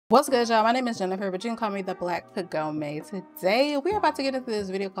What's good, y'all? My name is Jennifer, but you can call me the Black Kagome. Today, we're about to get into this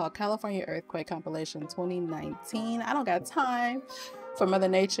video called California Earthquake Compilation 2019. I don't got time for Mother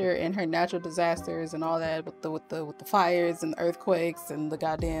Nature and her natural disasters and all that with the fires and the earthquakes and the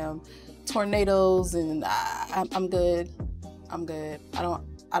goddamn tornadoes, and I'm good. I'm good.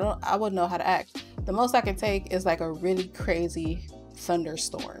 I wouldn't know how to act. The most I can take is like a really crazy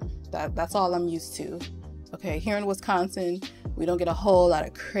thunderstorm. That's all I'm used to. Okay, here in Wisconsin, we don't get a whole lot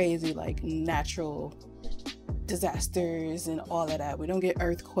of crazy like natural disasters and all of that. We don't get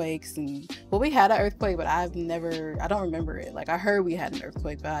earthquakes, and well, we had an earthquake, but I don't remember it. Like, I heard we had an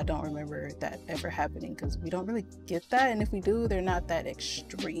earthquake, but I don't remember that ever happening because we don't really get that, and if we do, they're not that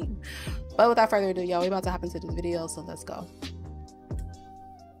extreme. But without further ado, y'all, we about to hop into this video, so let's go.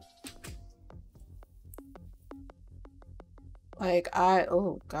 Like,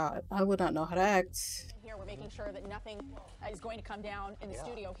 oh God, I would not know how to act. We're making sure that nothing is going to come down in the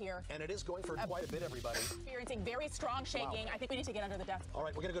studio here. And it is going for quite a bit, everybody. Experiencing very strong shaking. Wow. I think we need to get under the desk. All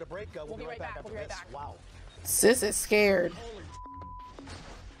right, we're going to go to break. We'll be right back after this. Wow. Sis is scared.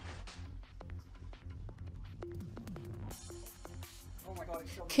 Oh my God,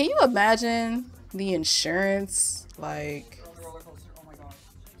 can you imagine the insurance? Like, oh my God.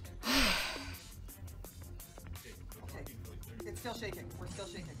 Okay, it's still shaking. We're still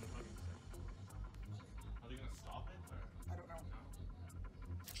shaking.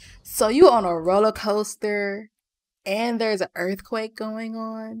 So you on a roller coaster and there's an earthquake going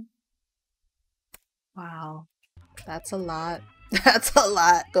on? Wow, that's a lot. That's a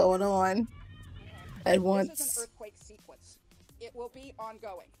lot going on at once. This is an earthquake sequence. It will be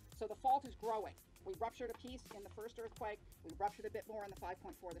ongoing. So the fault is growing. We ruptured a piece in the first earthquake. We ruptured a bit more in the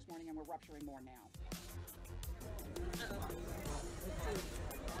 5.4 this morning, and we're rupturing more now.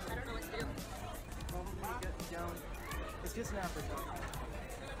 I don't know what to do. It's just an Africa.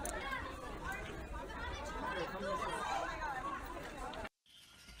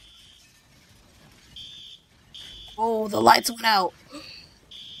 Oh, the lights went out.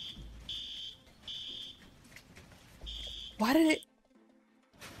 Why did it?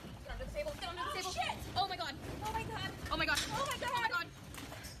 Get under the table. Get under the table. Shit! Oh my God. Oh my God. Oh my God. Oh my God. Oh my God.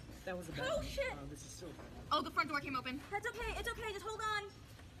 That was a bad one. Shit. This is so bad. Oh, the front door came open. That's okay. It's okay. Just hold on.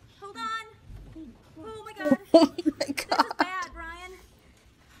 Hold on. Oh my God. Oh my God. This is bad, Brian.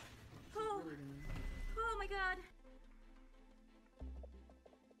 Oh. Oh my God.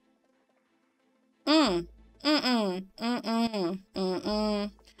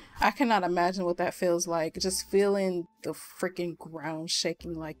 I cannot imagine what that feels like. Just feeling the freaking ground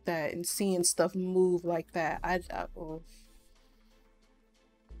shaking like that and seeing stuff move like that. Oh.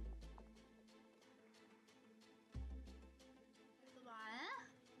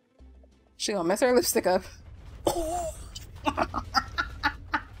 She gonna mess her lipstick up.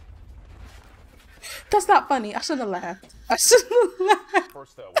 That's not funny. I shouldn't have laughed. I shouldn't have laughed.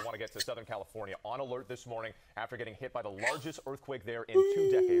 First, though, we want to get to Southern California on alert this morning after getting hit by the largest earthquake there in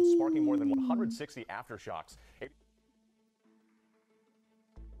 2 decades, sparking more than 160 aftershocks.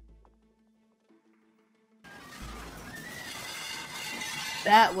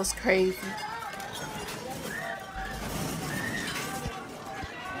 That was crazy.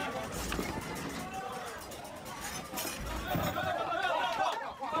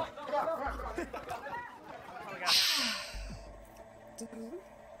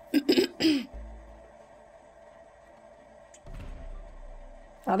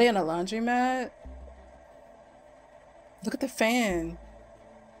 Are they in a laundromat? Look at the fan.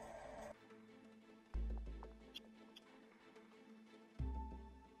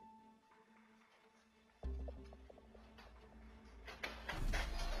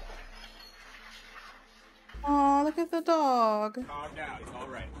 Oh, look at the dog. Calm down. It's all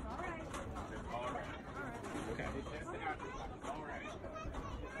right. All right. All right. Okay. All right.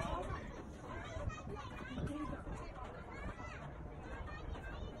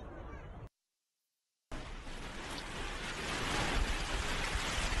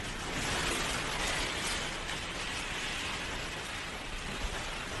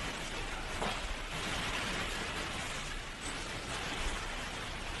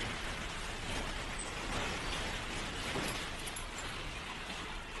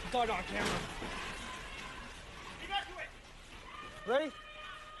 Dog on camera. Ready?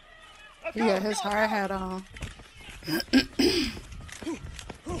 He got his hard hat on.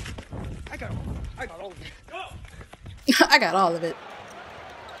 I got all of it. I got all of it.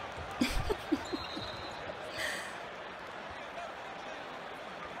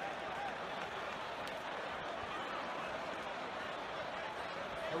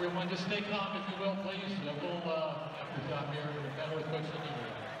 Everyone, just stay calm if you will, please. We'll after stop here. That earthquake's looking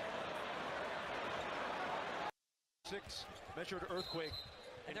good. 6 measured earthquake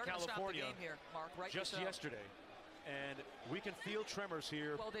in California Here, Mark, right just yesterday. And we can feel tremors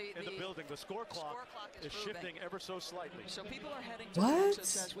here in the building. The score clock is shifting ever so slightly. So people are heading to the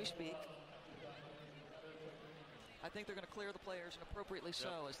exits as we speak. I think they're going to clear the players, and appropriately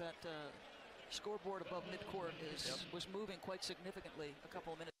so, as that scoreboard above midcourt was moving quite significantly a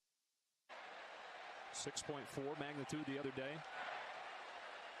couple of minutes. 6.4 magnitude the other day.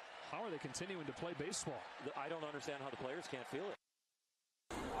 How are they continuing to play baseball? I don't understand how the players can't feel it.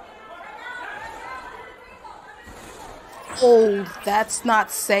 Oh, that's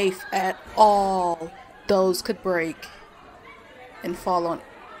not safe at all. Those could break and fall on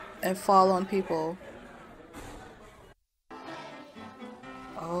people.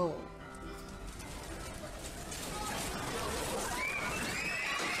 Oh.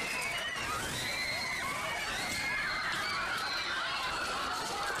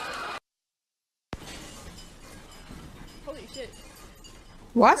 Holy shit.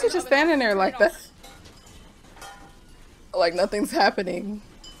 Why is he just standing there like that? Like nothing's happening.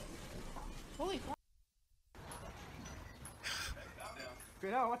 Holy fuck.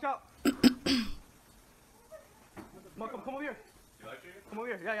 Get out, watch out. Come over here. You like it? Come over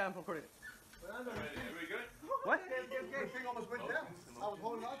here. Yeah, I'm recording it. Everybody good? What? The thing almost went down. I was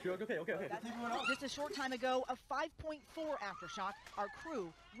holding on. Okay. Just a short time ago, a 5.4 aftershock. Our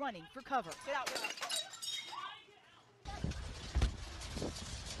crew running for cover. Get out, get out.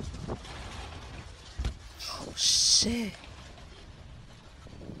 Oh shit.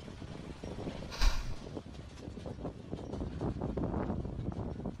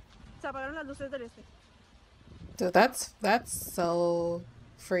 Dude, that's so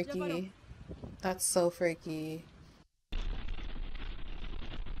freaky. That's so freaky.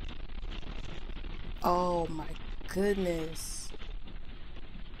 Oh my goodness.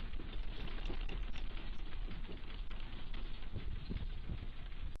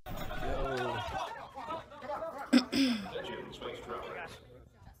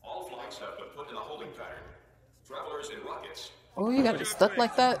 All flights have been put in a holding pattern. Travelers in rockets. Oh, you gotta be stuck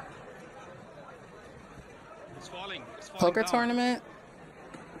like that? It's falling. It's falling Poker down. tournament?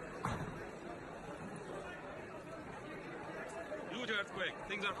 Huge earthquake.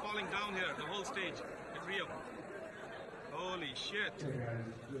 Things are falling down here. The whole stage. It's real. Holy shit.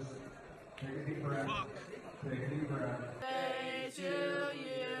 Fuck. Say to you.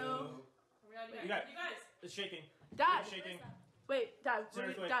 You guys. It's shaking. Dad. It's shaking. Wait, Dad.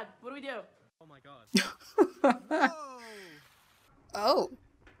 What do we do? Oh my god. Oh.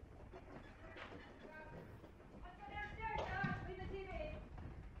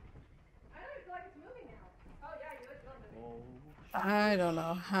 I don't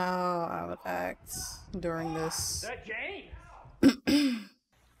know how I would act during this. That James.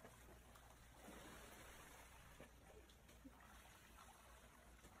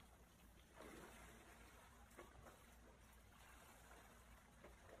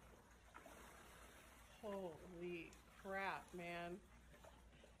 Holy crap, man.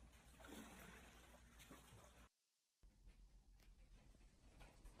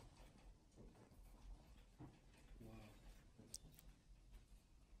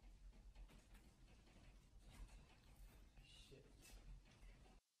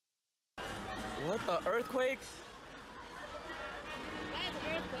 What the earthquake? That's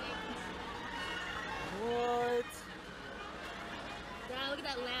an earthquake. What? Wow, look at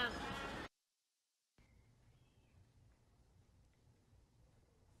that lamp.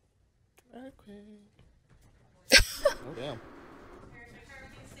 Earthquake. Oh damn.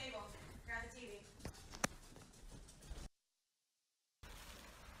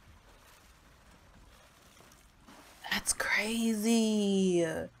 That's crazy.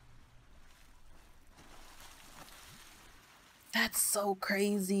 That's so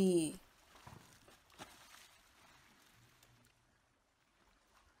crazy.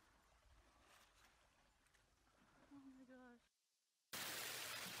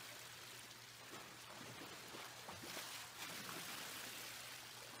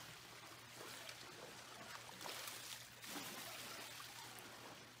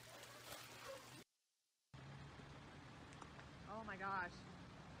 Oh my gosh.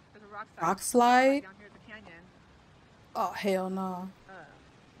 There's a rock Rock slide? down here at the canyon. Oh hell no.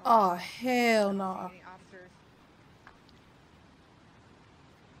 Oh hell no.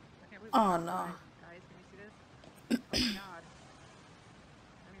 Oh no. Guys, can you see this? Oh my god.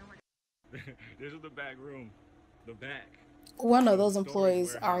 I mean, oh my god. This is the back room. The back. One of those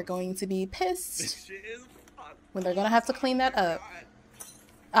employees are going to be pissed when they're gonna have to clean that up.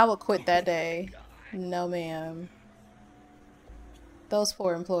 I will quit that day. No ma'am. Those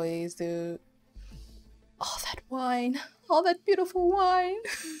poor employees, dude. Oh, that Wine. All that beautiful wine.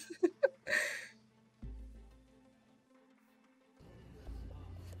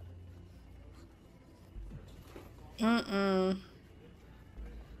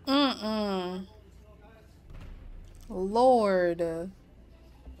 Lord. The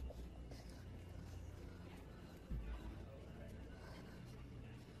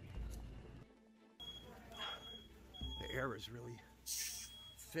air is really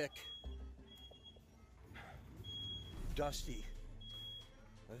thick, dusty.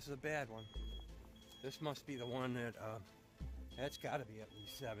 This is a bad one. This must be the one that, that's gotta be at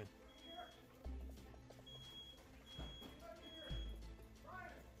least 7.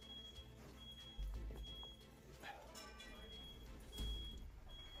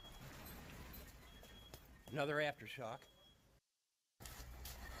 Another aftershock.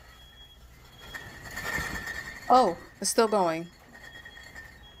 Oh, it's still going.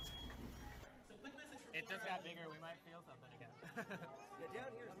 It just got bigger. We might feel something again. Yeah,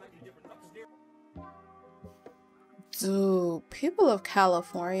 down here it might be different. Upstairs. Dude, people of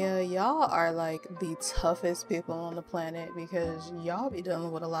California, y'all are like the toughest people on the planet because y'all be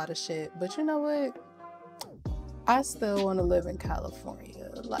dealing with a lot of shit. But you know what? I still want to live in California.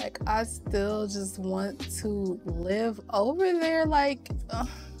 Like, I still just want to live over there. Like,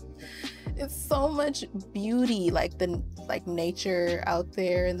 it's so much beauty, like the nature out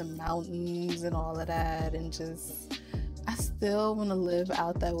there in the mountains and all of that, and just I still want to live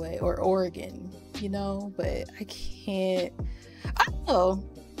out that way, or Oregon, you know, but I can't. I don't know.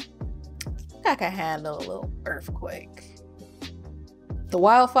 I think I can handle a little earthquake. The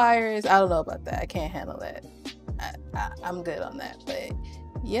wildfires, I don't know about that. I can't handle that. I'm good on that. But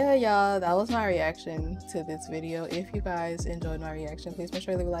yeah, y'all, that was my reaction to this video. If you guys enjoyed my reaction, please make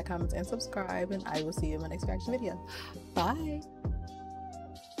sure to leave a like, comment, and subscribe, and I will see you in my next reaction video. Bye.